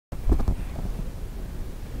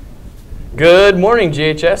Good morning,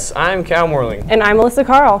 GHS. I'm Cal Morling. And I'm Melissa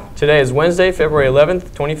Carl. Today is Wednesday, February 11th,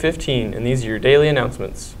 2015, and these are your daily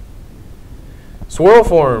announcements. Swirl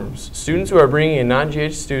forms. Students who are bringing a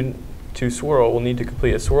non-GH student to Swirl will need to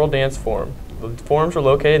complete a Swirl dance form. The forms are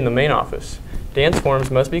located in the main office. Dance forms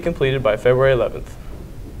must be completed by February 11th.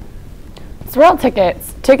 Swirl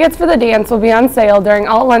tickets. Tickets for the dance will be on sale during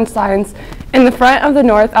all lunch lines in the front of the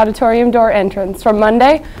North Auditorium door entrance from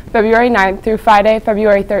Monday, February 9th through Friday,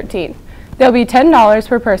 February 13th. They'll be $10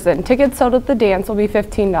 per person. Tickets sold at the dance will be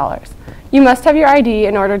 $15. You must have your ID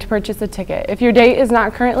in order to purchase a ticket. If your date is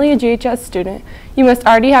not currently a GHS student, you must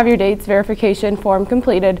already have your dates verification form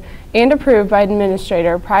completed and approved by an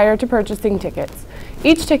administrator prior to purchasing tickets.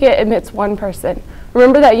 Each ticket admits one person.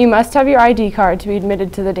 Remember that you must have your ID card to be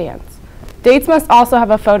admitted to the dance. Dates must also have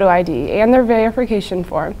a photo ID and their verification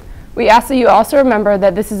form. We ask that you also remember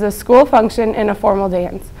that this is a school function and a formal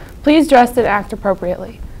dance. Please dress and act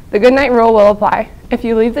appropriately. The goodnight rule will apply. If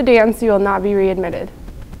you leave the dance, you will not be readmitted.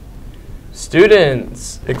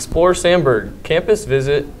 Students, explore Sandburg. Campus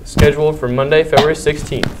visit scheduled for Monday, February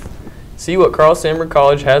 16th. See what Carl Sandburg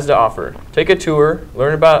College has to offer. Take a tour,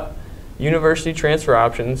 learn about university transfer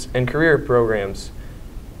options and career programs.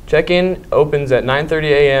 Check-in opens at 9:30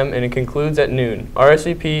 a.m. and it concludes at noon.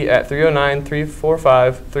 RSVP at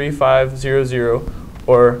 309-345-3500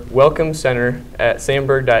 or Welcome Center at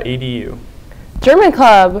sandburg.edu. German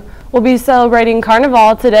Club will be celebrating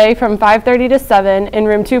Carnival today from 5:30 to 7 in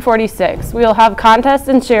room 246. We will have contests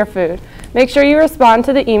and share food. Make sure you respond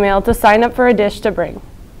to the email to sign up for a dish to bring.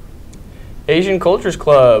 Asian Cultures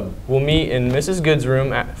Club will meet in Mrs. Good's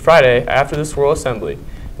room Friday after the Swirl Assembly.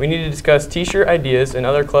 We need to discuss t-shirt ideas and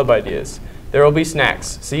other club ideas. There will be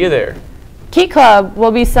snacks. See you there. Key Club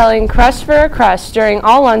will be selling Crush for a Crush during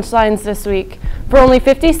all lunch lines this week. For only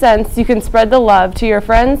 50 cents, you can spread the love to your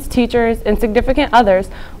friends, teachers, and significant others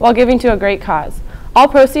while giving to a great cause. All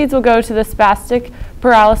proceeds will go to the Spastic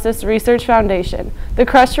Paralysis Research Foundation. The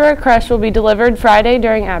Crush for a Crush will be delivered Friday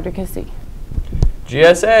during advocacy.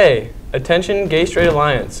 GSA, attention Gay Straight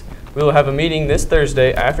Alliance. We will have a meeting this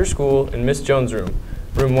Thursday after school in Miss Jones' room,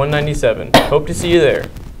 room 197. Hope to see you there.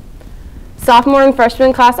 Sophomore and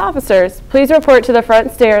freshman class officers, please report to the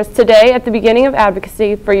front stairs today at the beginning of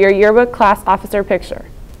advocacy for your yearbook class officer picture.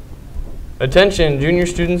 Attention junior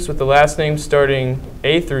students with the last names starting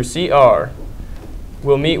A through CR.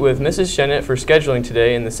 We'll meet with Mrs. Shennett for scheduling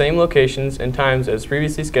today in the same locations and times as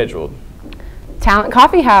previously scheduled. Talent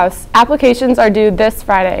Coffee House, applications are due this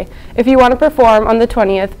Friday. If you want to perform on the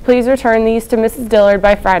 20th, please return these to Mrs. Dillard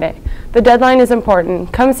by Friday. The deadline is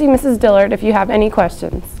important. Come see Mrs. Dillard if you have any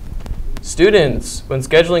questions. Students, when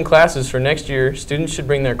scheduling classes for next year, students should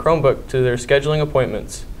bring their Chromebook to their scheduling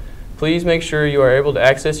appointments. Please make sure you are able to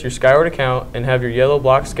access your Skyward account and have your yellow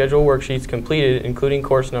block schedule worksheets completed, including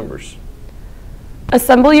course numbers.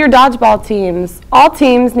 Assemble your dodgeball teams. All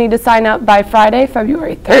teams need to sign up by Friday,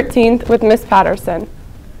 February 13th with Miss Patterson.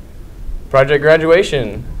 Project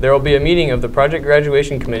graduation. There will be a meeting of the Project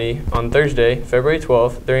Graduation Committee on Thursday, February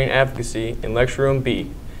 12th during advocacy in Lecture Room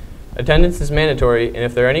B. Attendance is mandatory, and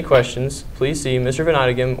if there are any questions, please see Mr. Van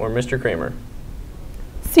Oudegem or Mr. Kramer.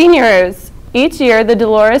 Seniors. Each year, the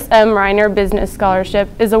Dolores M. Reiner Business Scholarship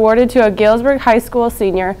is awarded to a Galesburg High School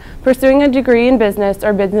senior pursuing a degree in business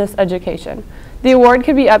or business education. The award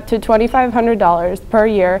could be up to $2,500 per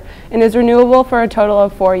year and is renewable for a total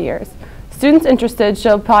of 4 years. Students interested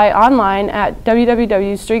should apply online at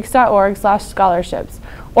www.streaks.org/scholarships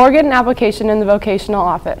or get an application in the vocational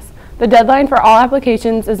office. The deadline for all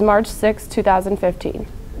applications is March 6, 2015.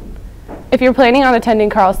 If you're planning on attending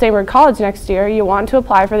Carl Sandburg College next year, you want to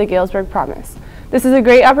apply for the Galesburg Promise. This is a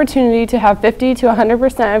great opportunity to have 50 to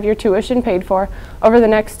 100% of your tuition paid for over the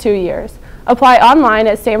next 2 years. Apply online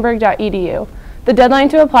at sandburg.edu. The deadline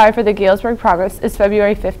to apply for the Galesburg Promise is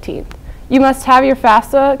February 15th. You must have your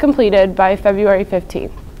FAFSA completed by February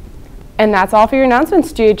 15th. And that's all for your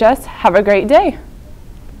announcements, GHS. Have a great day.